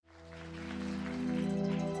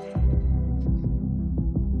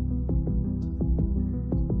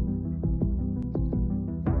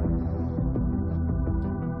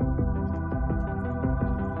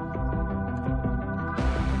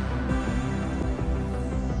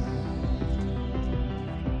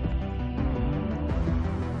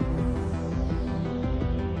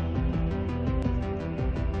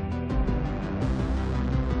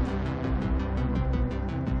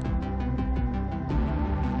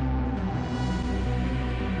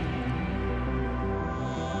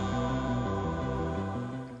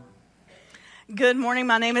Good morning.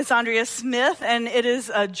 My name is Andrea Smith, and it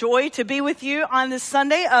is a joy to be with you on this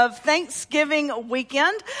Sunday of Thanksgiving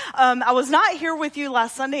weekend. I was not here with you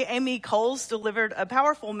last Sunday. Amy Coles delivered a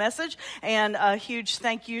powerful message, and a huge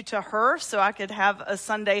thank you to her so I could have a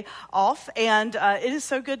Sunday off. And it is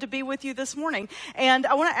so good to be with you this morning. And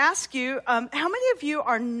I want to ask you, how many of you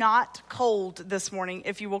are not cold this morning,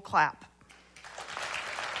 if you will clap?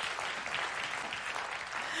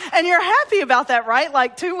 And you're happy about that, right?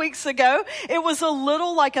 Like 2 weeks ago, it was a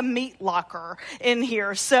little like a meat locker in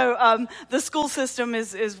here. So the school system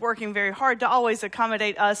is working very hard to always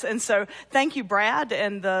accommodate us. And so thank you, Brad,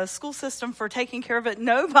 and the school system for taking care of it.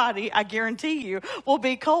 Nobody, I guarantee you, will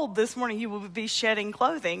be cold this morning. You will be shedding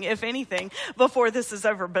clothing, if anything, before this is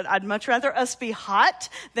over. But I'd much rather us be hot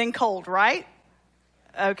than cold, right?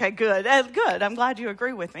 Okay, good. Good. I'm glad you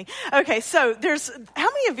agree with me. Okay, so how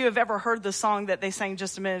many of you have ever heard the song that they sang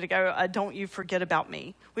just a minute ago, Don't You Forget About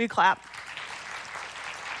Me? Will you clap?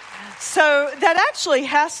 So that actually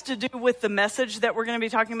has to do with the message that we're going to be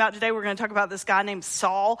talking about today. We're going to talk about this guy named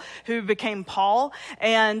Saul who became Paul,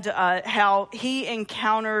 and how he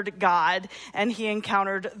encountered God and he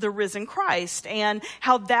encountered the risen Christ, and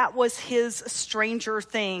how that was his stranger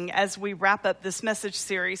thing as we wrap up this message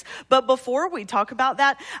series. But before we talk about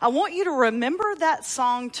that, I want you to remember that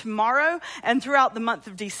song tomorrow and throughout the month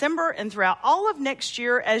of December and throughout all of next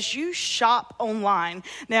year as you shop online.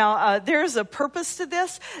 Now, there's a purpose to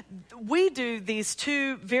this. We do these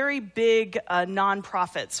two very big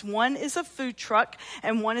nonprofits. One is a food truck,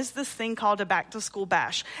 and one is this thing called a Back to School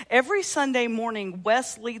Bash. Every Sunday morning,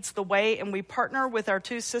 Wes leads the way, and we partner with our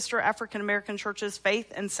two sister African-American churches,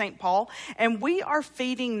 Faith and St. Paul, and we are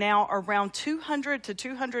feeding now around 200 to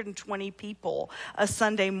 220 people a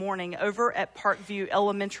Sunday morning over at Parkview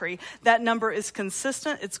Elementary. That number is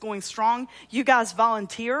consistent. It's going strong. You guys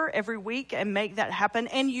volunteer every week and make that happen,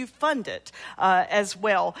 and you fund it as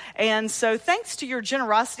well. And so thanks to your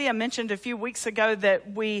generosity, I mentioned a few weeks ago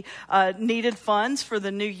that we needed funds for the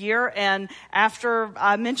new year. And after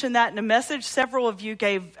I mentioned that in a message, several of you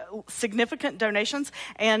gave significant donations.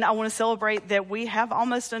 And I want to celebrate that we have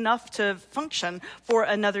almost enough to function for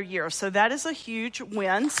another year. So that is a huge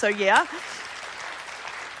win. So yeah.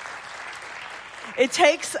 It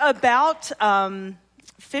takes about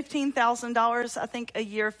 $15,000, I think, a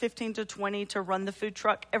year, 15 to 20 to run the food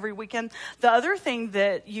truck every weekend. The other thing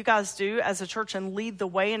that you guys do as a church and lead the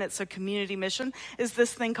way, and it's a community mission, is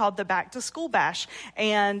this thing called the Back to School Bash.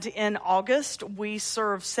 And in August, we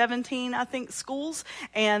serve 17, I think, schools,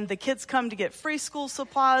 and the kids come to get free school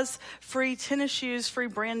supplies, free tennis shoes, free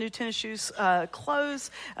brand new tennis shoes, clothes,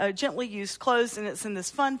 gently used clothes, and it's in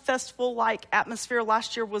this fun festival-like atmosphere.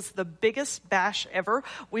 Last year was the biggest bash ever.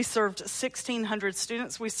 We served 1,600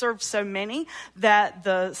 students. We served so many that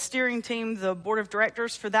the steering team, the board of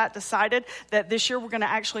directors for that, decided that this year we're going to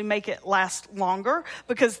actually make it last longer,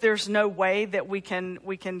 because there's no way that we can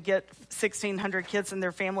get 1,600 kids and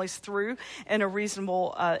their families through in a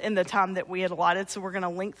reasonable in the time that we had allotted. So we're going to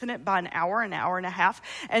lengthen it by an hour and a half,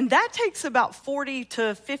 and that takes about $40,000 to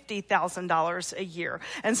 $50,000 a year.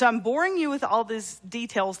 And so I'm boring you with all these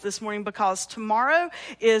details this morning because tomorrow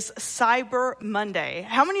is Cyber Monday.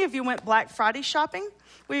 How many of you went Black Friday shopping?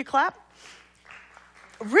 Will you clap?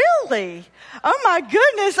 Really? Oh my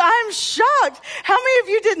goodness, I'm shocked. How many of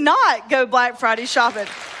you did not go Black Friday shopping?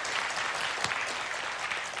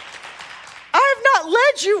 I have not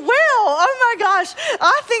led you well. Oh my gosh.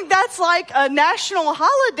 I think that's like a national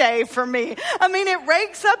holiday for me. I mean, it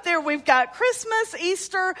ranks up there. We've got Christmas,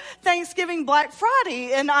 Easter, Thanksgiving, Black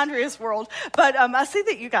Friday in Andrea's world. But I see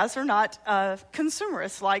that you guys are not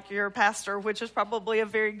consumerists like your pastor, which is probably a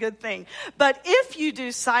very good thing. But if you do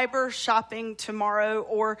cyber shopping tomorrow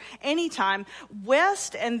or anytime,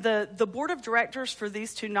 West and the board of directors for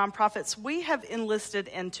these two nonprofits, we have enlisted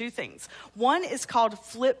in two things. One is called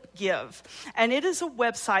Flip Give. And it is a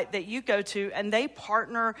website that you go to, and they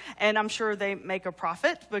partner, and I'm sure they make a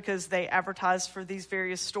profit because they advertise for these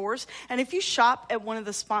various stores. And if you shop at one of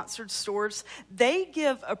the sponsored stores, they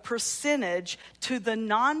give a percentage to the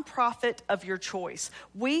nonprofit of your choice.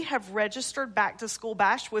 We have registered Back to School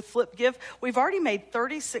Bash with Flip Give. We've already made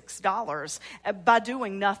 $36 by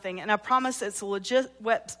doing nothing. And I promise it's a legit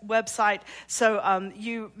website. So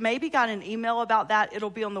you maybe got an email about that. It'll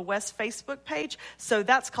be on the West Facebook page. So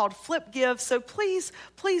that's called Flip Give. So please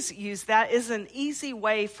use that. It's an easy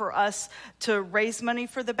way for us to raise money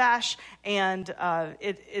for the bash, and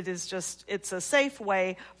it's a safe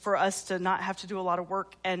way for us to not have to do a lot of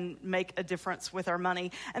work and make a difference with our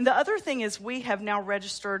money. And the other thing is we have now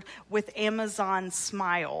registered with Amazon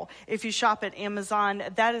Smile. If you shop at Amazon,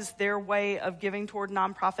 that is their way of giving toward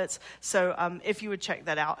nonprofits. So if you would check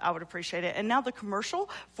that out, I would appreciate it. And now the commercial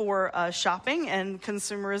for shopping and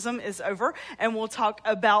consumerism is over, and we'll talk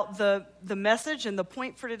about the message and the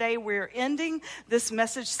point for today. We're ending this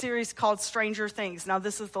message series called Stranger Things. Now,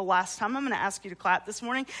 this is the last time I'm going to ask you to clap this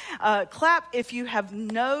morning. Clap if you have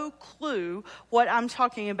no clue what I'm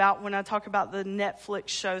talking about when I talk about the Netflix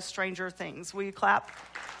show Stranger Things. Will you clap?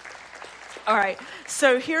 All right,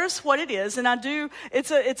 so here's what it is, and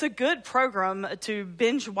it's a good program to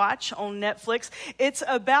binge watch on Netflix. It's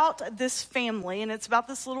about this family, and it's about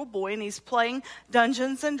this little boy, and he's playing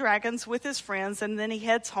Dungeons and Dragons with his friends, and then he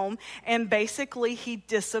heads home, and basically he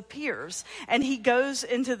disappears, and he goes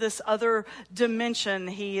into this other dimension.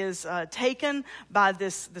 He is taken by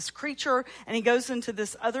this creature, and he goes into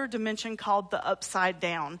this other dimension called the Upside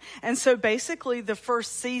Down. And so basically the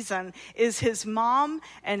first season is his mom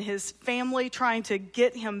and his family trying to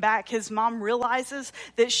get him back. His mom realizes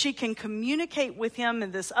that she can communicate with him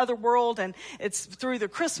in this other world, and it's through the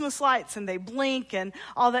Christmas lights, and they blink and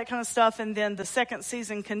all that kind of stuff. And then the second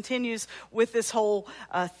season continues with this whole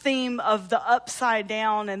theme of the upside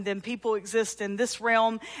down, and then people exist in this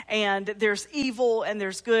realm, and there's evil and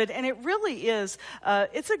there's good, and it really is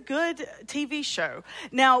it's a good TV show.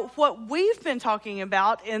 Now, what we've been talking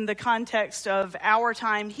about in the context of our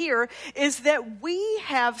time here is that we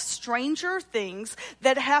have stranger things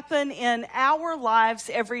that happen in our lives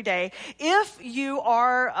every day. If you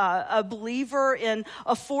are a believer in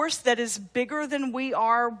a force that is bigger than we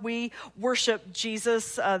are, we worship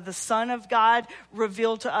Jesus, the Son of God,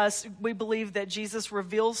 revealed to us. We believe that Jesus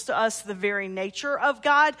reveals to us the very nature of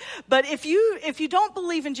God. But if you don't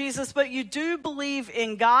believe in Jesus, but you do believe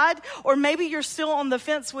in God, or maybe you're still on the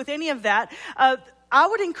fence with any of that, I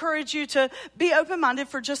would encourage you to be open-minded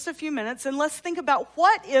for just a few minutes, and let's think about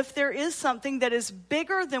what if there is something that is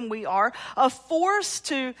bigger than we are, a force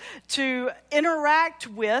to interact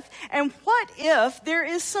with, and what if there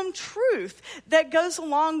is some truth that goes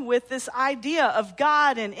along with this idea of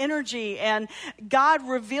God and energy and God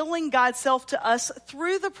revealing God's self to us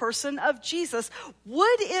through the person of Jesus?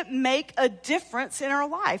 Would it make a difference in our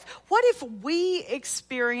life? What if we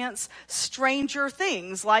experience stranger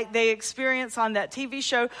things like they experience on that TV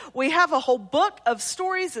show? We have a whole book of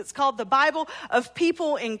stories. It's called the Bible, of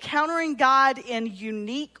people encountering God in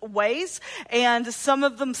unique ways. And some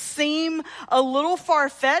of them seem a little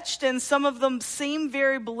far-fetched, and some of them seem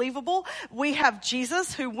very believable. We have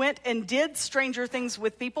Jesus, who went and did stranger things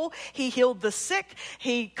with people. He healed the sick.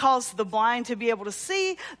 He caused the blind to be able to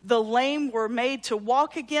see. The lame were made to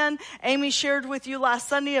walk again. Amy shared with you last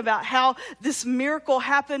Sunday about how this miracle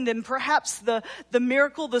happened, and perhaps the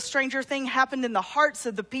miracle, the stranger thing, happened in the hearts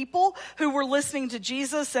of the people who were listening to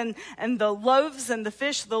Jesus, and the loaves and the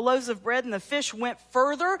fish, the loaves of bread and the fish went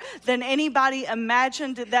further than anybody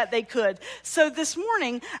imagined that they could. So this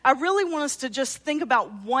morning, I really want us to just think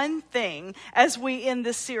about one thing as we end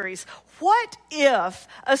this series. What if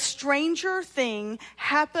a stranger thing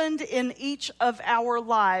happened in each of our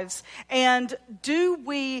lives, and do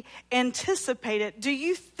we anticipate it? Do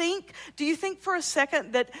you think for a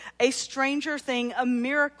second that a stranger thing, a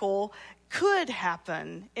miracle, could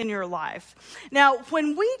happen in your life? Now,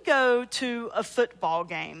 when we go to a football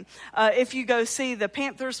game, if you go see the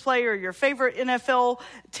Panthers play, or your favorite NFL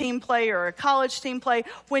team play, or a college team play,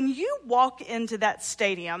 when you walk into that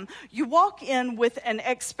stadium, you walk in with an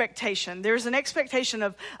expectation. There's an expectation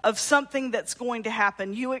of something that's going to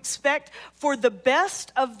happen. You expect for the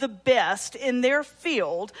best of the best in their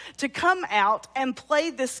field to come out and play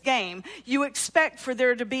this game. You expect for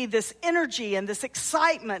there to be this energy and this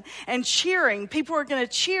excitement and cheering. People are going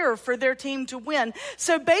to cheer for their team to win.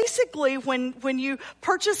 So basically, when you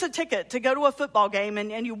purchase a ticket to go to a football game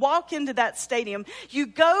and you walk into that stadium, you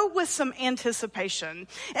go with some anticipation.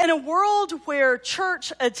 In a world where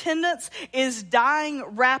church attendance is dying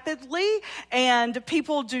rapidly and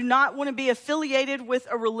people do not want to be affiliated with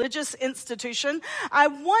a religious institution, I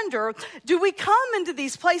wonder, do we come into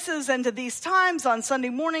these places and to these times on Sunday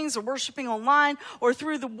mornings, or worshiping online, or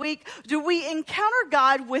through the week, do we encounter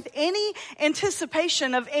God with any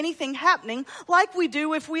anticipation of anything happening like we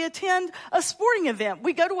do if we attend a sporting event?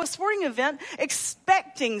 We go to a sporting event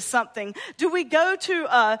expecting something. Do we go to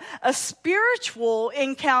a spiritual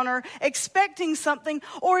encounter expecting something,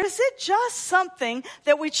 or is it just something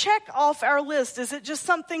that we check off our list? Is it just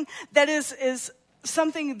something that is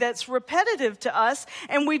something that's repetitive to us,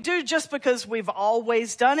 and we do just because we've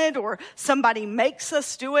always done it or somebody makes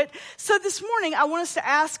us do it. So this morning, I want us to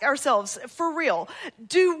ask ourselves, for real,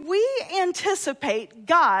 do we anticipate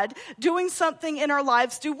God doing something in our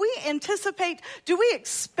lives? Do we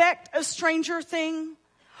expect a stranger thing?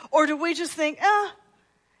 Or do we just think,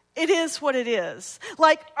 it is what it is?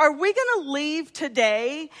 Like, are we going to leave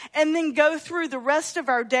today and then go through the rest of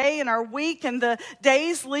our day and our week and the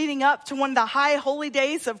days leading up to one of the high holy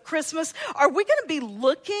days of Christmas? Are we going to be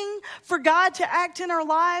looking for God to act in our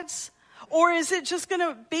lives? Or is it just going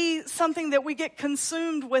to be something that we get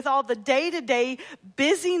consumed with all the day-to-day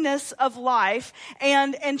busyness of life,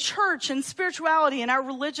 and church and spirituality and our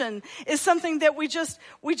religion is something that we just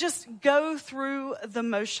go through the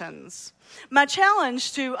motions? My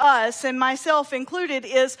challenge to us, and myself included,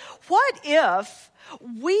 is what if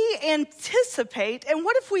we anticipate and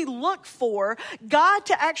what if we look for God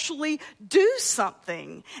to actually do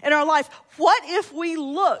something in our life? What if we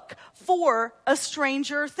look for a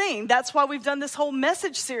stranger thing? That's why we've done this whole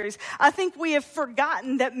message series. I think we have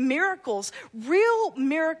forgotten that miracles, real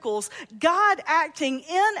miracles, God acting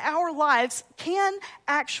in our lives can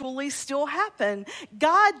actually still happen.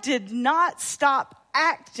 God did not stop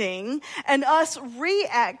acting and us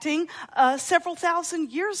reacting several thousand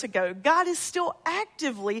years ago. God is still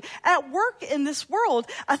actively at work in this world.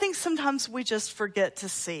 I think sometimes we just forget to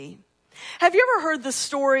see. Have you ever heard the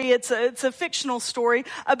story? It's a fictional story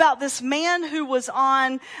about this man who was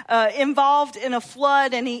involved in a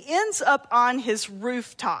flood, and he ends up on his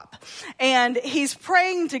rooftop. And he's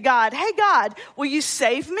praying to God, "Hey God, will you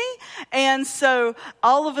save me?" And so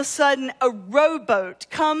all of a sudden a rowboat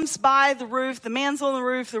comes by the roof. The man's on the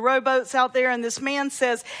roof, the rowboat's out there, and this man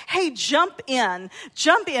says, "Hey, jump in,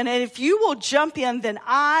 and if you will jump in, then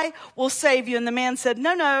I will save you." And the man said,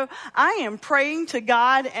 No, I am praying to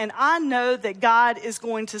God, and I know that God is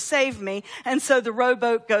going to save me. And so the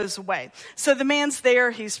rowboat goes away. So the man's there,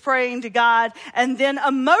 he's praying to God, and then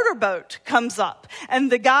a motorboat comes up.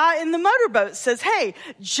 And the guy in the motorboat says, "Hey,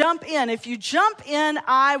 jump in. If you jump in,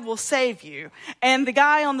 I will save you." And the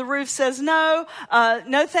guy on the roof says, No,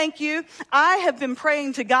 thank you. I have been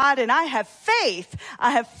praying to God, and I have faith.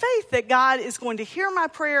 I have faith that God is going to hear my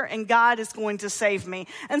prayer and God is going to save me.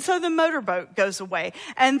 And so the motorboat goes away.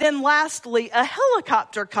 And then lastly, a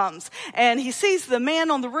helicopter comes. And he sees the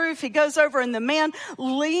man on the roof. He goes over, and the man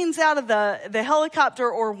leans out of the helicopter,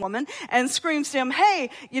 or woman, and screams to him, "Hey,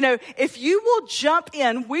 if you will jump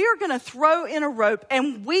in, we are going to throw in a rope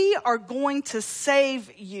and we are going to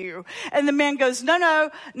save you." And the man goes, No,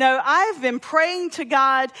 I've been praying to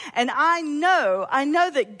God, and I know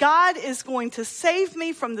that God is going to save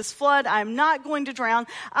me from this flood. I'm not going to drown.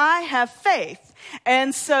 I have faith.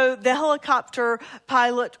 And so the helicopter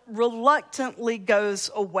pilot reluctantly goes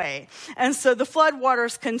away. And so the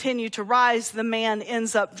floodwaters continue to rise. The man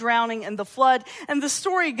ends up drowning in the flood. And the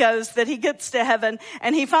story goes that he gets to heaven,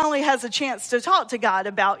 and he finally has a chance to talk to God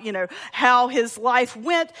about, how his life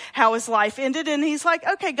went, how his life ended. And he's like,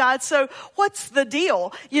 "Okay, God, so what's the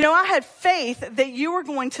deal? I had faith that you were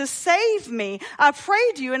going to save me. I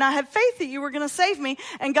prayed to you, and I had faith that you were going to save me."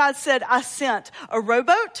 And God said, "I sent a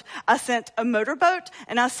rowboat, I sent a motorboat,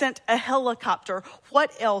 and I sent a helicopter.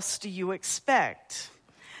 What else do you expect?"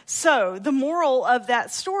 So the moral of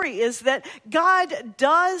that story is that God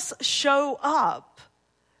does show up,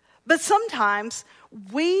 but sometimes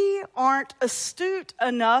we aren't astute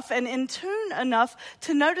enough and in tune enough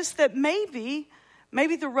to notice that maybe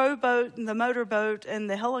the rowboat and the motorboat and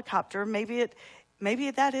the helicopter, maybe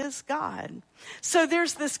that is God. So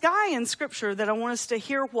there's this guy in Scripture that I want us to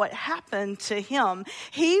hear what happened to him.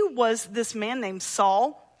 He was this man named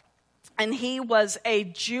Saul, and he was a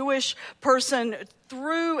Jewish person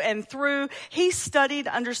through and through. He studied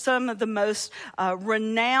under some of the most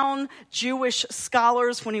renowned Jewish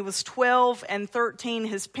scholars. When he was 12 and 13,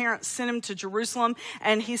 his parents sent him to Jerusalem,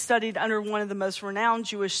 and he studied under one of the most renowned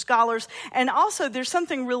Jewish scholars. And also, there's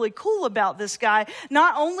something really cool about this guy.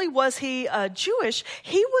 Not only was he Jewish,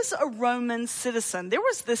 he was a Roman citizen. There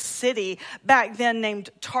was this city back then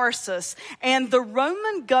named Tarsus, and the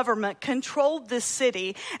Roman government controlled this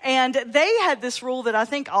city, and they had this rule that I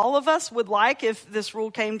think all of us would like if this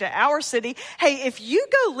rule came to our city. Hey, if you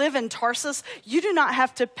go live in Tarsus, you do not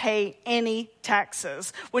have to pay any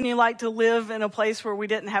taxes. Wouldn't you like to live in a place where we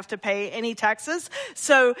didn't have to pay any taxes?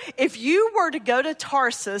 So if you were to go to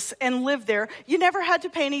Tarsus and live there, you never had to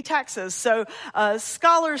pay any taxes. So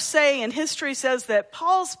scholars say, and history says, that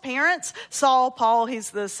Paul's parents, Paul,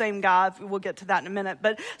 he's the same guy, we'll get to that in a minute,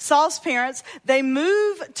 but Saul's parents, they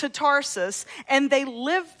move to Tarsus and they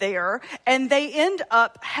live there, and they end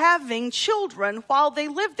up having children while they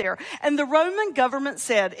live there. And the Roman government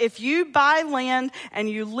said, if you buy land and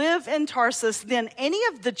you live in Tarsus, then any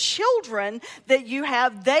of the children that you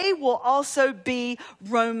have, they will also be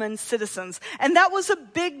Roman citizens. And that was a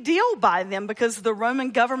big deal by them because the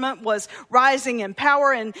Roman government was rising in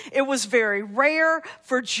power, and it was very rare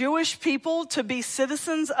for Jewish people to be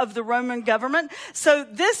citizens of the Roman government. So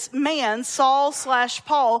this man,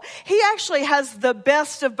 Saul/Paul, he actually has the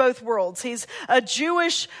best of both worlds. He's a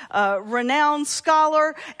Jewish renowned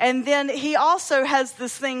scholar, and then he also has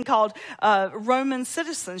this thing called Roman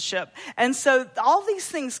citizenship. And so all these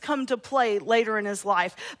things come to play later in his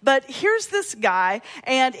life. But here's this guy,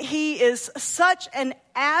 and he is such an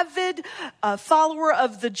avid follower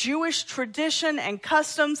of the Jewish tradition and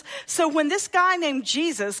customs. So when this guy named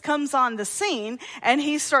Jesus comes on the scene and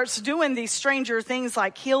he starts doing these stranger things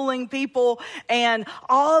like healing people, and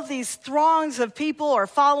all of these throngs of people are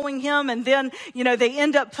following him, and then, they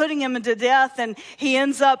end up putting him to death, and he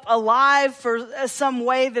ends up alive for some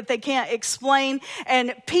way that they can't explain.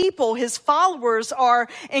 And people, his followers, are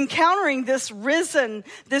encountering this risen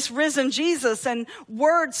Jesus, and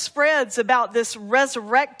word spreads about this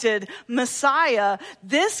resurrected Messiah.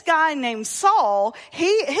 This guy named Saul,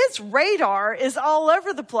 his radar is all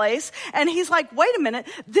over the place, and he's like, wait a minute,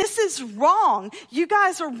 this is wrong. You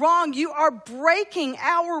guys are wrong. You are breaking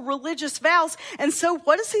our religious vows. And so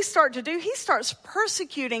what does he start to do? He starts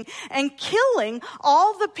persecuting and killing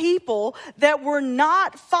all the people that were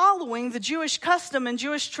not following the Jewish custom and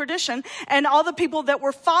Jewish tradition, and all the people that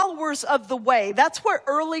were followers of the way. That's what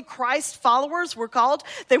early Christ followers were called.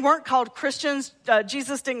 They weren't called Christians.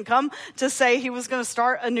 Jesus didn't come to say he was going to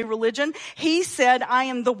start a new religion. He said, I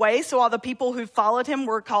am the way. So all the people who followed him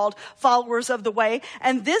were called followers of the way.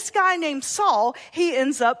 And this guy named Saul, he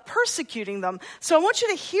ends up persecuting them. So I want you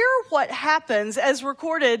to hear what happens as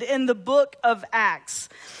recorded in the book of Acts.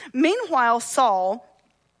 Meanwhile, Saul,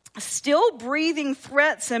 still breathing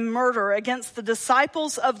threats and murder against the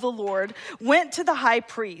disciples of the Lord, went to the high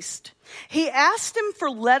priest. He asked him for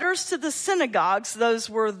letters to the synagogues, those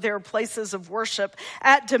were their places of worship,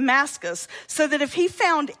 at Damascus, so that if he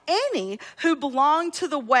found any who belonged to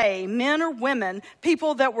the way, men or women,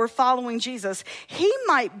 people that were following Jesus, he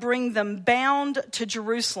might bring them bound to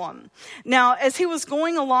Jerusalem. Now, as he was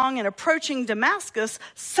going along and approaching Damascus,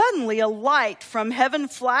 suddenly a light from heaven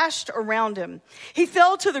flashed around him. He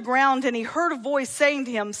fell to the ground, and he heard a voice saying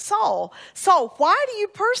to him, Saul, Saul, why do you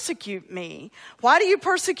persecute me? Why do you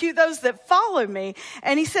persecute those that follow me?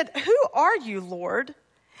 And he said, who are you, Lord?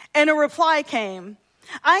 And a reply came,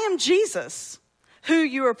 I am Jesus, who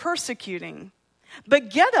you are persecuting. But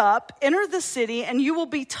get up, enter the city, and you will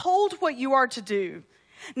be told what you are to do.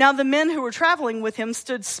 Now the men who were traveling with him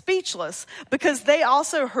stood speechless, because they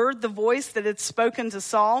also heard the voice that had spoken to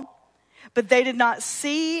Saul, but they did not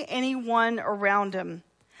see anyone around him.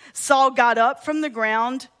 Saul got up from the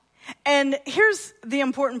ground, and here's the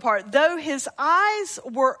important part. Though his eyes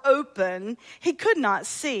were open, he could not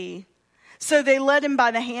see. So they led him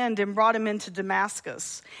by the hand and brought him into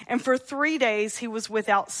Damascus. And for 3 days he was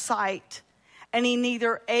without sight, and he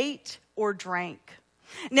neither ate or drank.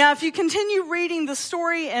 Now, if you continue reading the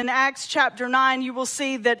story in Acts chapter 9, you will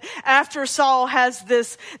see that after Saul has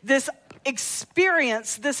this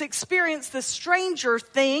experience, this stranger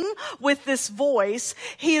thing with this voice,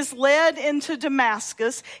 he is led into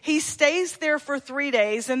Damascus. He stays there for 3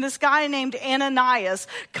 days, and this guy named Ananias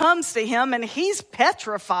comes to him, and he's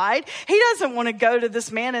petrified. He doesn't want to go to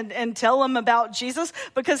this man and tell him about Jesus,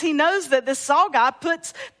 because he knows that this Saul guy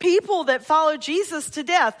puts people that follow Jesus to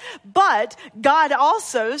death. But God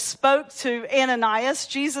also spoke to Ananias.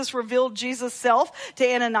 Jesus revealed Jesus' self to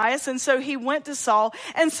Ananias, and so he went to Saul.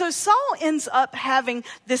 And so Saul ends up having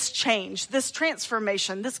this change, this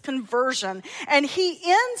transformation, this conversion, and he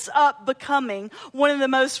ends up becoming one of the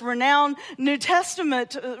most renowned New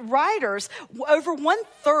Testament writers. Over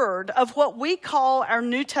 1/3 of what we call our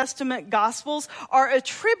New Testament Gospels are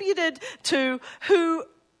attributed to who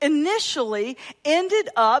initially ended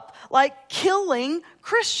up like killing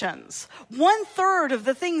Christians. 1/3 of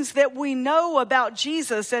the things that we know about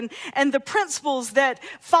Jesus and the principles that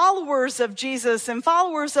followers of Jesus and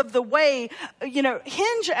followers of the way,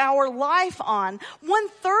 hinge our life on,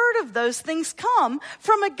 1/3 of those things come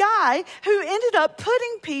from a guy who ended up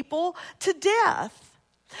putting people to death.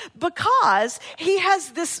 because he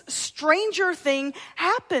has this stranger thing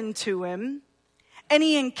happen to him, and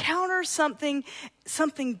he encounters something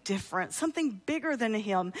different, something bigger than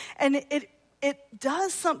him, and it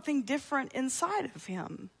does something different inside of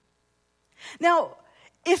him. Now,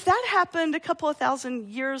 if that happened a couple of thousand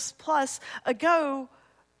years plus ago,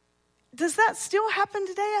 does that still happen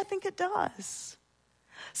today? I think it does.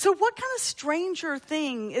 So what kind of stranger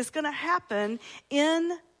thing is going to happen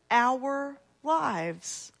in our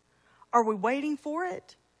lives? Are we waiting for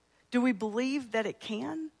it? Do we believe that it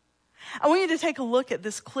can? I want you to take a look at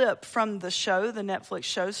this clip from the show, the Netflix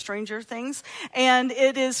show, Stranger Things. And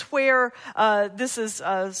it is where, this is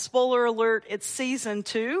a spoiler alert, it's season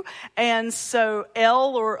 2. And so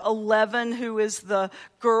Elle, or 11, who is the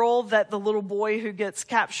girl that the little boy who gets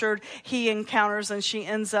captured, he encounters, and she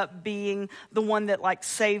ends up being the one that like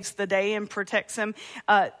saves the day and protects him.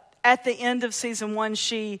 At the end of season 1,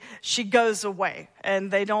 she goes away,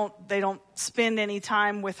 and they don't spend any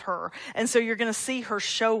time with her. And so you're going to see her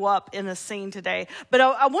show up in a scene today. But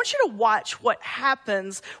I want you to watch what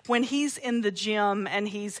happens when he's in the gym and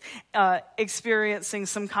he's experiencing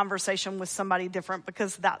some conversation with somebody different,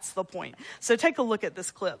 because that's the point. So take a look at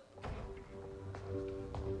this clip.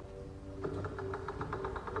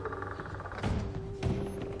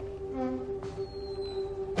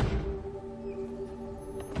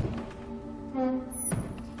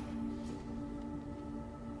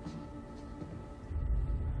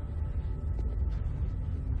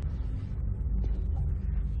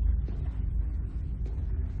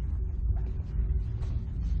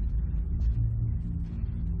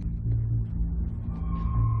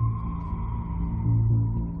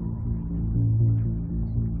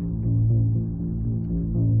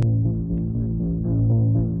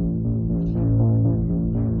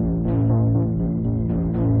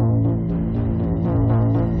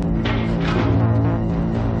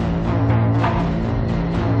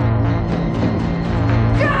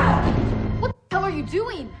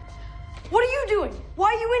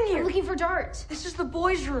 This is the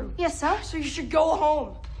boys' room. Yes, sir. So you should go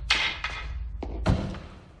home.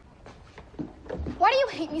 Why do you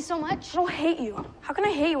hate me so much? I don't hate you. How can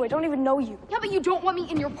I hate you? I don't even know you. Yeah, but you don't want me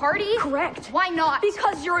in your party? Correct. Why not?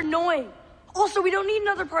 Because you're annoying. Also, we don't need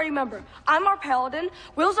another party member. I'm our paladin,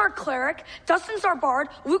 Will's our cleric, Dustin's our bard,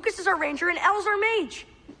 Lucas is our ranger, and Elle's our mage.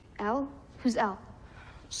 Elle? Who's Elle?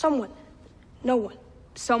 Someone. No one.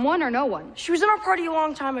 Someone or no one? She was in our party a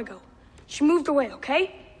long time ago. She moved away,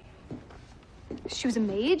 okay? She was a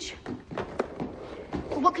mage?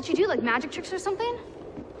 Well, what could she do, like magic tricks or something?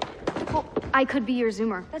 Well, I could be your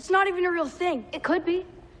Zoomer. That's not even a real thing. It could be.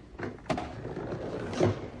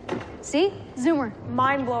 See? Zoomer.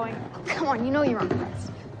 Mind-blowing. Come on, you know you're on the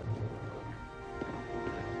list.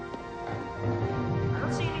 I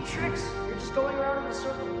don't see any tricks. You're just going around in a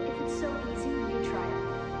circle. If it's so easy, you try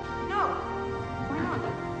it. No. Why not?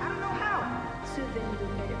 I don't know how. So then you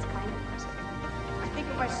admit it's kind of impressive. I think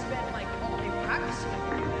if I spent, like, all day practicing, I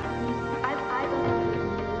could do that. I've only been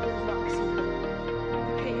really boxing.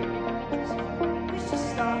 Okay, please just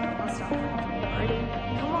stop. I'll stop. Party.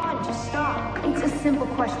 Come on, just stop. It's a simple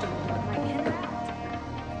question. Like, get it out.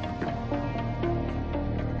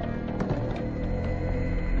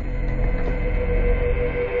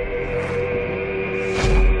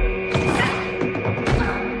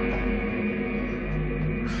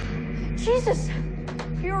 Jesus,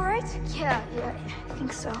 are you all right? Yeah, I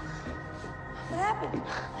think so. What happened?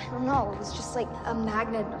 I don't know. It was just like a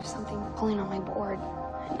magnet or something pulling on my board.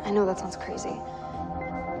 I know that sounds crazy.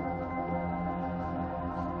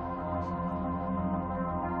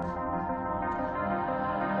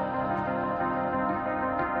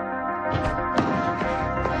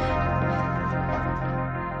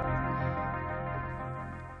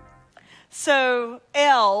 So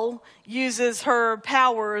Elle uses her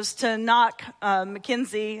powers to knock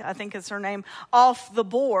Mackenzie, I think is her name, off the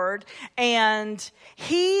board. And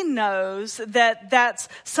he knows that that's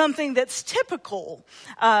something that's typical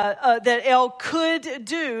that Elle could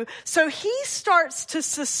do. So he starts to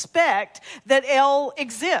suspect that Elle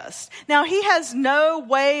exists. Now, he has no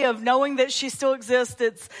way of knowing that she still exists.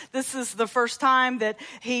 This is the first time that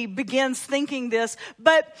he begins thinking this.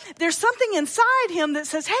 But there's something inside him that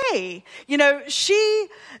says, hey, you know, she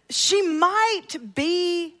might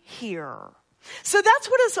be here. So that's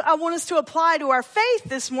what I want us to apply to our faith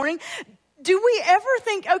this morning. Do we ever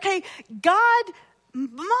think, okay, God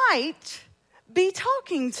might be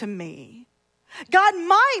talking to me. God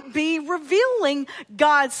might be revealing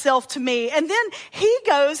God's self to me. And then he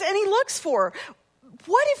goes and he looks for her.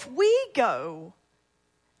 What if we go?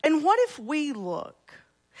 And what if we look?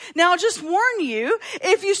 Now, I'll just warn you,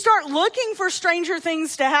 if you start looking for stranger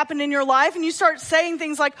things to happen in your life and you start saying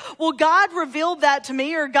things like, well, God revealed that to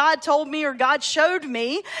me, or God told me, or God showed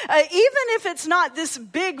me, even if it's not this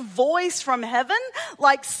big voice from heaven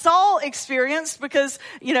like Saul experienced, because,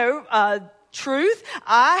 truth,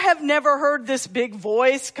 I have never heard this big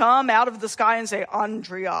voice come out of the sky and say,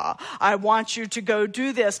 Andrea, I want you to go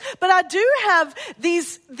do this. But I do have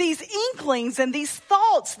these inklings and these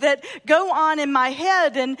thoughts that go on in my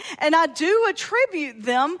head, and I do attribute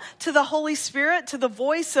them to the Holy Spirit, to the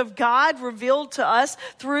voice of God revealed to us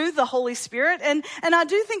through the Holy Spirit. And I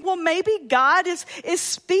do think, well, maybe God is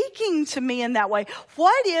speaking to me in that way.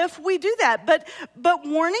 What if we do that? But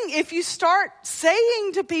warning, if you start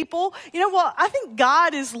saying to people, I think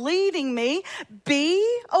God is leading me, be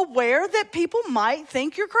aware that people might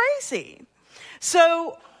think you're crazy.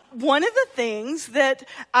 So one of the things that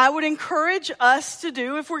I would encourage us to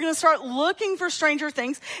do if we're going to start looking for stranger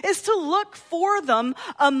things is to look for them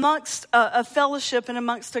amongst a fellowship and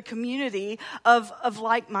amongst a community of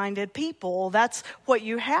like-minded people. That's what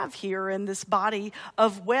you have here in this body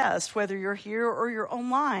of West, whether you're here or you're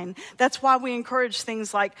online. That's why we encourage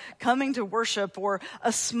things like coming to worship or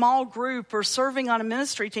a small group or serving on a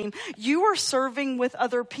ministry team. You are serving with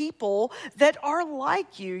other people that are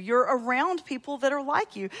like you. You're around people that are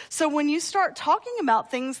like you. So when you start talking about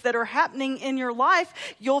things that are happening in your life,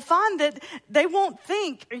 you'll find that they won't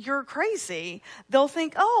think you're crazy. They'll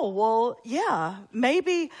think, oh, well, yeah,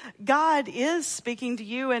 maybe God is speaking to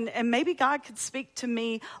you, and maybe God could speak to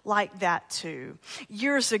me like that too.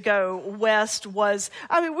 Years ago, West was,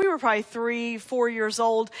 we were probably 3-4 years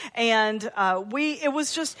old, and it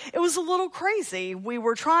was a little crazy. We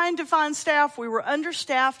were trying to find staff. We were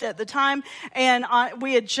understaffed at the time, and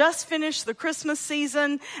we had just finished the Christmas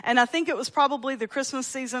season. And I think it was probably the Christmas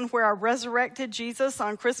season where I resurrected Jesus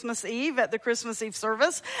on Christmas Eve at the Christmas Eve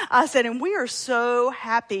service. I said, and we are so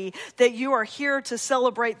happy that you are here to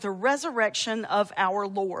celebrate the resurrection of our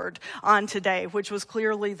Lord on today, which was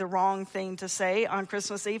clearly the wrong thing to say on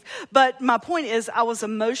Christmas Eve. But my point is, I was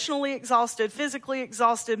emotionally exhausted, physically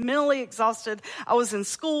exhausted, mentally exhausted. I was in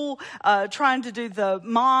school trying to do the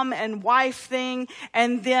mom and wife thing.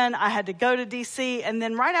 And then I had to go to DC. And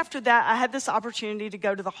then right after that, I had this opportunity to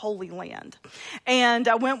go to the Holy Land. And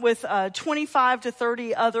I went with 25 to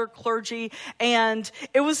 30 other clergy, and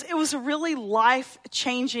it was a really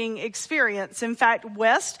life-changing experience. In fact,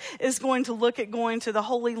 West is going to look at going to the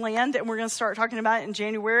Holy Land, and we're going to start talking about it in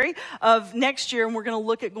January of next year, and we're going to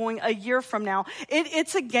look at going a year from now.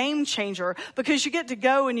 It's a game changer because you get to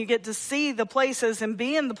go and you get to see the places and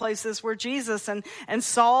be in the places where Jesus and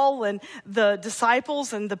Saul and the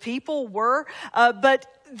disciples and the people were. But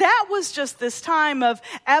that was just this time of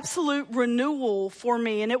absolute renewal for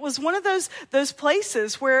me. And it was one of those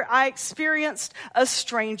places where I experienced a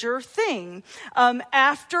stranger thing.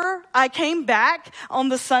 After I came back on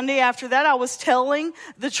the Sunday after that, I was telling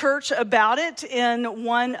the church about it in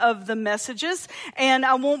one of the messages. And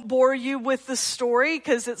I won't bore you with the story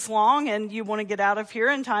because it's long and you want to get out of here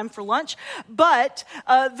in time for lunch. But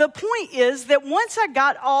the point is that once I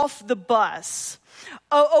got off the bus,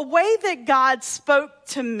 a way that God spoke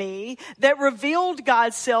to me, that revealed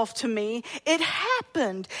God's self to me, it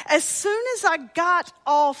happened as soon as I got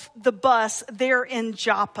off the bus there in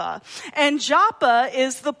Joppa. And Joppa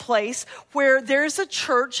is the place where there's a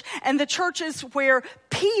church, and the church is where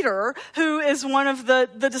Peter, who is one of the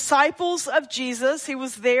disciples of Jesus, he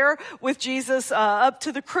was there with Jesus up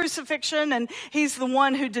to the crucifixion, and he's the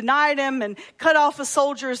one who denied him and cut off a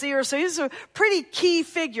soldier's ear. So he's a pretty key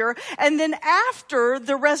figure. And then after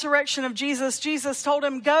the resurrection of Jesus, Jesus told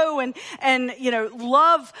him, go and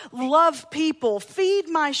love people, feed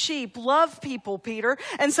my sheep, love people, Peter.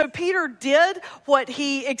 And so Peter did what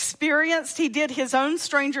he experienced. He did his own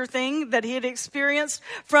stranger thing that he had experienced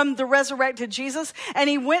from the resurrected Jesus. And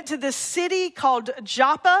he went to this city called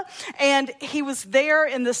Joppa, and he was there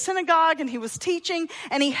in the synagogue, and he was teaching,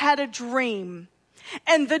 and he had a dream.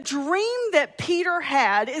 And the dream that Peter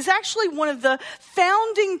had is actually one of the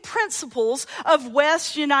founding principles of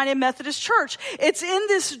West United Methodist Church. It's in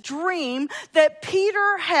this dream that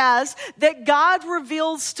Peter has, that God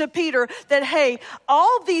reveals to Peter that, hey,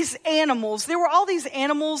 all these animals, there were all these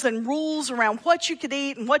animals and rules around what you could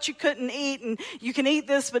eat and what you couldn't eat, and you can eat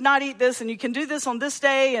this but not eat this, and you can do this on this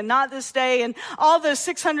day and not this day, and all those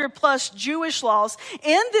 600 plus Jewish laws.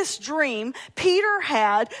 In this dream, Peter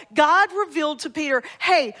had, God revealed to Peter,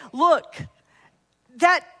 hey, look,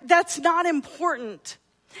 that's not important.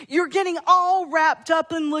 You're getting all wrapped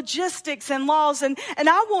up in logistics and laws, and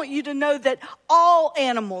I want you to know that all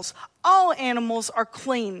animals are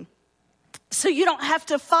clean. So you don't have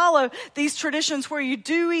to follow these traditions where you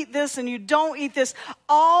do eat this and you don't eat this.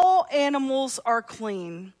 All animals are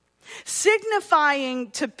clean,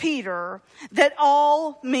 signifying to Peter that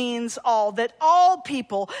all means all, that all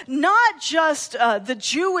people, not just the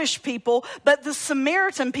Jewish people, but the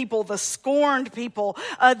Samaritan people, the scorned people,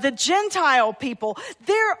 the Gentile people,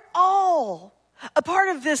 they're all a part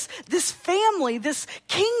of this family, this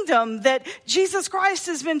kingdom that Jesus Christ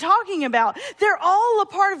has been talking about. They're all a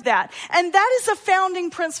part of that. And that is a founding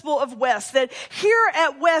principle of West, that here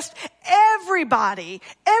at West, everybody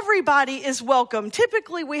is welcome.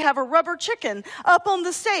 Typically, we have a rubber chicken up on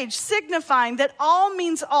the stage signifying that all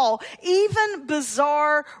means all, even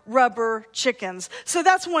bizarre rubber chickens. So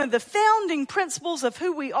that's one of the founding principles of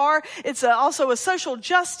who we are. It's also a social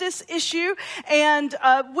justice issue. And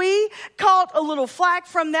we caught a little flack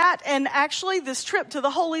from that. And actually, this trip to the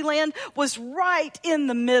Holy Land was right in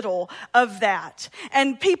the middle of that.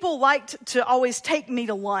 And people liked to always take me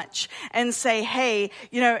to lunch and say, hey,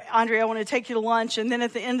 Andrea, I want to take you to lunch. And then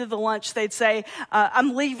at the end of the lunch, they'd say,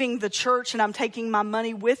 I'm leaving the church and I'm taking my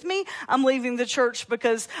money with me. I'm leaving the church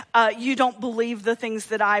because you don't believe the things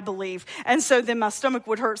that I believe. And so then my stomach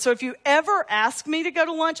would hurt. So if you ever ask me to go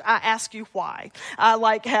to lunch, I ask you why.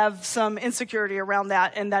 I have some insecurity around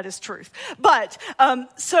that, and that is truth. But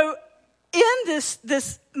so in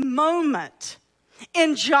this moment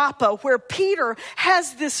in Joppa, where Peter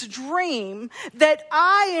has this dream that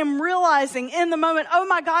I am realizing in the moment, oh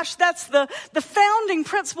my gosh, that's the founding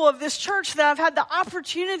principle of this church that I've had the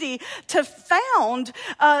opportunity to found.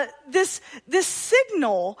 This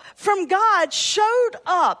signal from God showed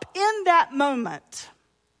up in that moment.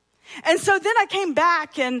 And so then I came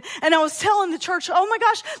back and I was telling the church, oh my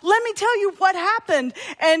gosh, let me tell you what happened.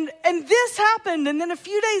 And this happened. And then a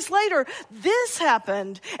few days later, this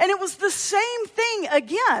happened. And it was the same thing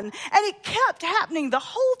again. And it kept happening the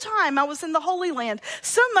whole time I was in the Holy Land.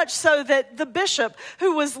 So much so that the bishop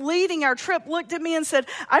who was leading our trip looked at me and said,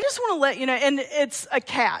 I just want to let you know, and it's a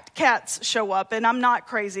cat. Cats show up, and I'm not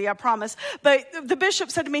crazy, I promise. But the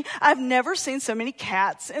bishop said to me, I've never seen so many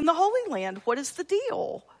cats in the Holy Land. What is the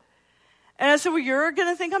deal? And I said, well, you're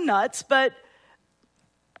going to think I'm nuts, but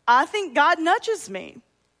I think God nudges me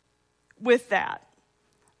with that,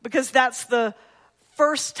 because that's the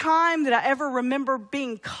first time that I ever remember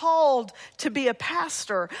being called to be a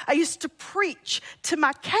pastor. I used to preach to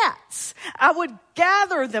my cats. I would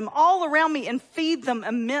gather them all around me and feed them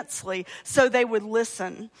immensely so they would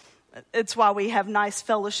listen. It's why we have nice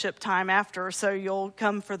fellowship time after, so you'll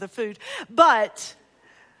come for the food. But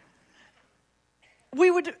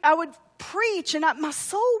I would preach, and my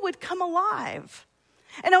soul would come alive.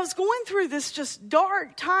 And I was going through this just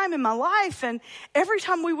dark time in my life, and every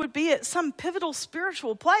time we would be at some pivotal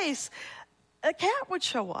spiritual place, a cat would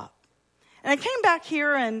show up. And I came back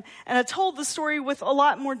here and I told the story with a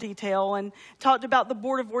lot more detail and talked about the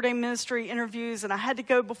Board of Ordained Ministry interviews, and I had to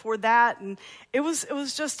go before that, and it was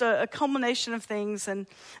just a culmination of things. And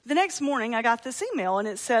the next morning I got this email, and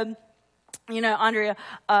it said, Andrea,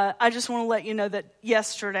 I just want to let you know that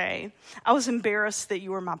yesterday I was embarrassed that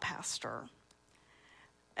you were my pastor.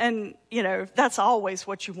 And, that's always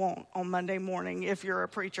what you want on Monday morning if you're a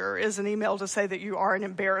preacher, is an email to say that you are an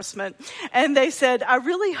embarrassment. And they said, I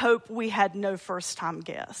really hope we had no first-time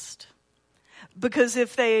guest, because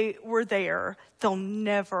if they were there, they'll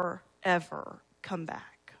never, ever come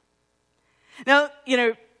back. Now,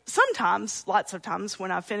 sometimes, lots of times,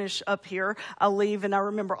 when I finish up here, I leave and I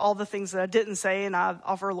remember all the things that I didn't say, and I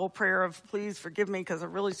offer a little prayer of, please forgive me because I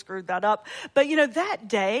really screwed that up. But, that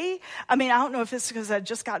day, I don't know if it's because I'd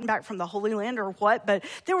just gotten back from the Holy Land or what, but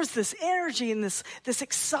there was this energy and this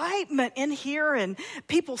excitement in here, and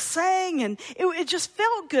people sang, and it just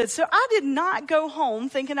felt good. So I did not go home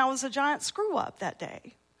thinking I was a giant screw-up that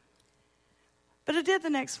day. But I did the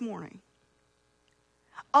next morning.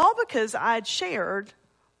 All because I had shared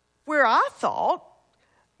where I thought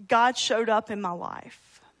God showed up in my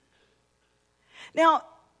life. Now,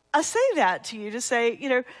 I say that to you to say,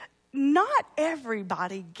 not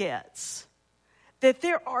everybody gets that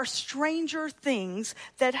there are stranger things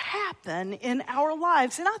that happen in our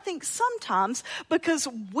lives. And I think sometimes because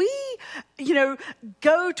we,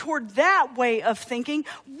 go toward that way of thinking,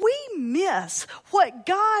 we miss what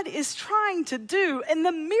God is trying to do and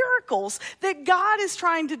the miracles that God is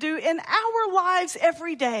trying to do in our lives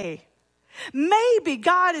every day. Maybe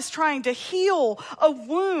God is trying to heal a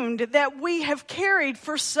wound that we have carried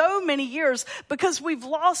for so many years because we've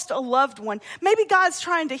lost a loved one. Maybe God's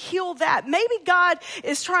trying to heal that. Maybe God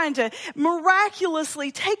is trying to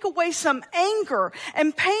miraculously take away some anger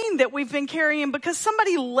and pain that we've been carrying because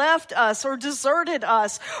somebody left us or deserted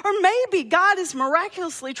us. Or maybe God is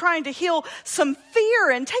miraculously trying to heal some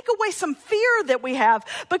fear and take away some fear that we have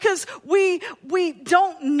because we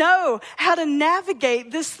don't know how to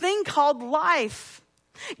navigate this thing called life.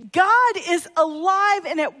 God is alive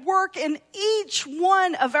and at work in each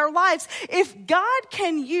one of our lives. If God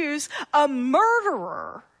can use a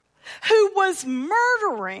murderer who was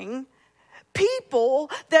murdering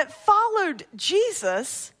people that followed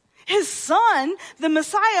Jesus, his son, the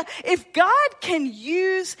Messiah, if God can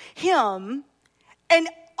use him and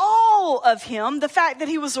all of him, the fact that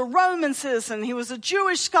he was a Roman citizen, he was a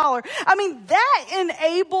Jewish scholar, that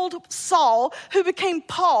enabled Saul, who became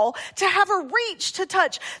Paul, to have a reach to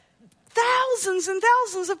touch thousands and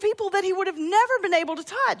thousands of people that he would have never been able to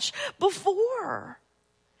touch before.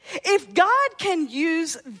 If God can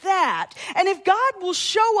use that, and if God will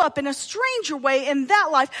show up in a stranger way in that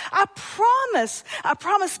life, I promise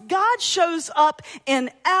God shows up in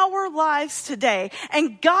our lives today,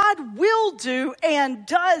 and God will do and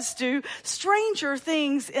does do stranger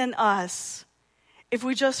things in us if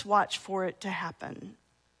we just watch for it to happen.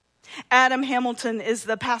 Adam Hamilton is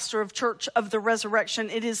the pastor of Church of the Resurrection.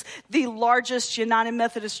 It is the largest United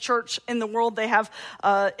Methodist church in the world. They have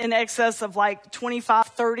in excess of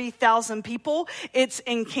 30,000 people. It's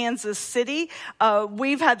in Kansas City.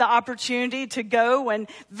 We've had the opportunity to go and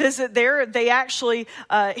visit there. They actually,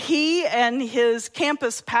 he and his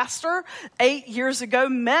campus pastor 8 years ago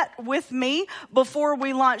met with me before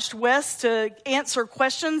we launched West to answer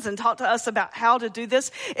questions and talk to us about how to do this.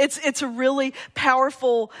 It's a really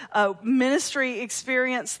powerful ministry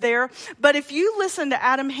experience there. But if you listen to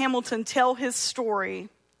Adam Hamilton tell his story,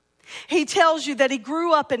 he tells you that he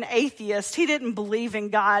grew up an atheist. He didn't believe in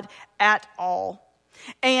God at all.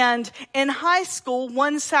 And in high school,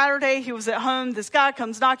 one Saturday, he was at home. This guy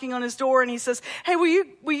comes knocking on his door and he says, "Hey, will you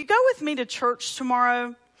go with me to church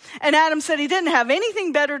tomorrow?" And Adam said he didn't have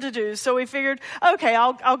anything better to do. So he figured, okay,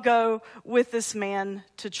 I'll go with this man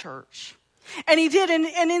to church. And he did.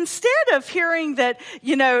 And instead of hearing that,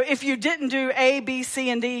 if you didn't do A, B, C,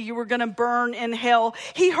 and D, you were going to burn in hell,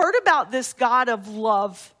 he heard about this God of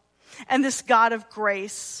love and this God of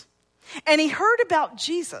grace. And he heard about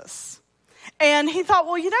Jesus. And he thought,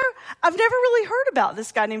 well, I've never really heard about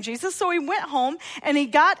this guy named Jesus. So he went home and he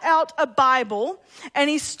got out a Bible and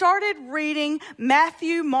he started reading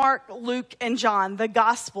Matthew, Mark, Luke, and John, the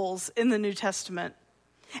Gospels in the New Testament.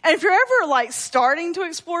 And if you're ever starting to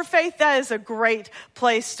explore faith, that is a great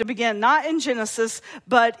place to begin. Not in Genesis,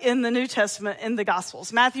 but in the New Testament, in the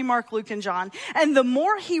Gospels. Matthew, Mark, Luke, and John. And the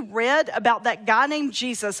more he read about that guy named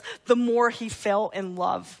Jesus, the more he fell in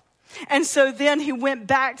love. And so then he went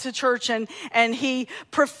back to church and he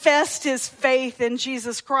professed his faith in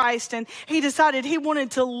Jesus Christ. And he decided he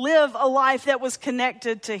wanted to live a life that was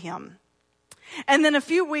connected to him. And then a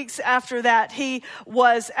few weeks after that, he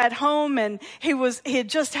was at home and he had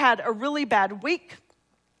just had a really bad week.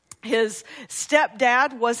 His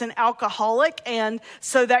stepdad was an alcoholic, and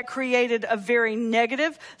so that created a very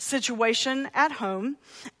negative situation at home.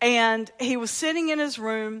 And he was sitting in his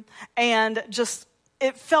room and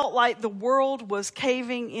it felt like the world was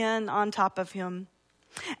caving in on top of him.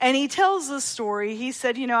 And he tells this story. He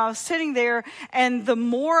said, I was sitting there, and the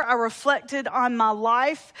more I reflected on my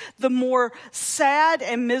life, the more sad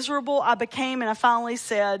and miserable I became. And I finally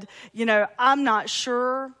said, I'm not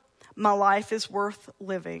sure my life is worth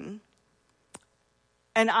living.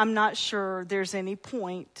 And I'm not sure there's any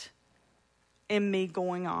point in me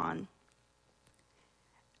going on.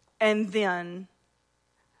 And then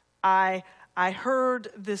I heard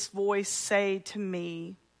this voice say to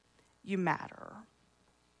me, "You matter.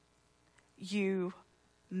 You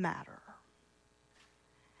matter.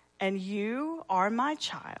 And you are my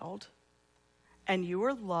child, and you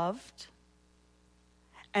are loved,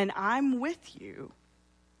 and I'm with you,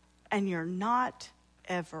 and you're not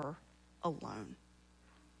ever alone."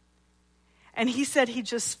 And he said he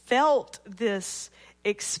just felt this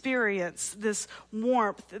experience, this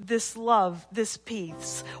warmth, this love, this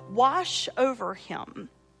peace wash over him.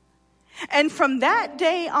 And from that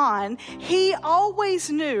day on, he always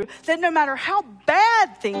knew that no matter how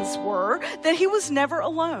bad things were, that he was never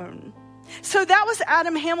alone. So that was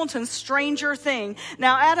Adam Hamilton's Stranger Thing.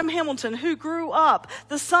 Now, Adam Hamilton, who grew up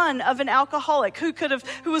the son of an alcoholic, who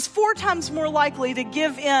was 4 times more likely to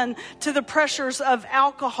give in to the pressures of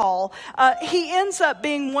alcohol, he ends up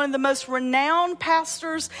being one of the most renowned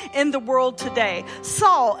pastors in the world today.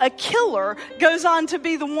 Saul, a killer, goes on to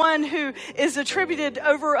be the one who is attributed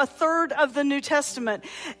over a third of the New Testament.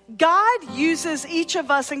 God uses each of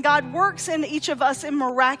us, and God works in each of us in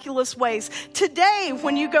miraculous ways. Today,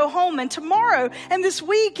 when you go home, and tomorrow, and this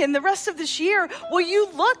week, and the rest of this year, will you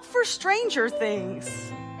look for stranger things?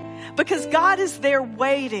 Because God is there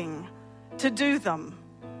waiting to do them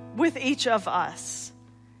with each of us,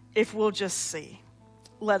 if we'll just see.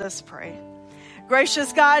 Let us pray.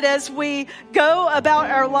 Gracious God, as we go about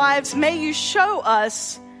our lives, may you show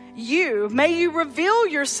us you. May you reveal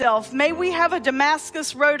yourself. May we have a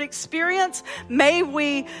Damascus Road experience. May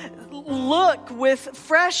we look with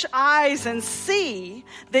fresh eyes and see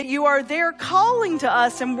that you are there calling to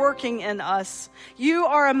us and working in us. You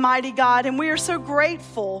are a mighty God, and we are so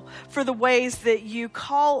grateful for the ways that you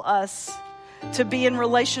call us to be in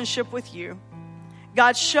relationship with you.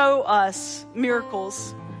 God, show us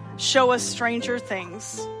miracles. Show us stranger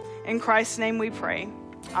things. In Christ's name we pray.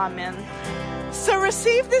 Amen. So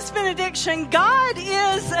receive this benediction. God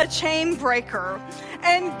is a chain breaker.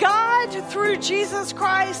 And God, through Jesus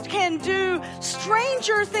Christ, can do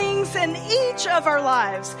stranger things in each of our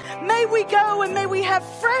lives. May we go and may we have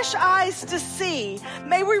fresh eyes to see.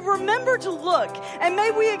 May we remember to look. And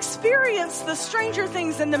may we experience the stranger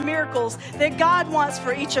things and the miracles that God wants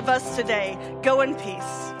for each of us today. Go in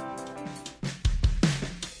peace.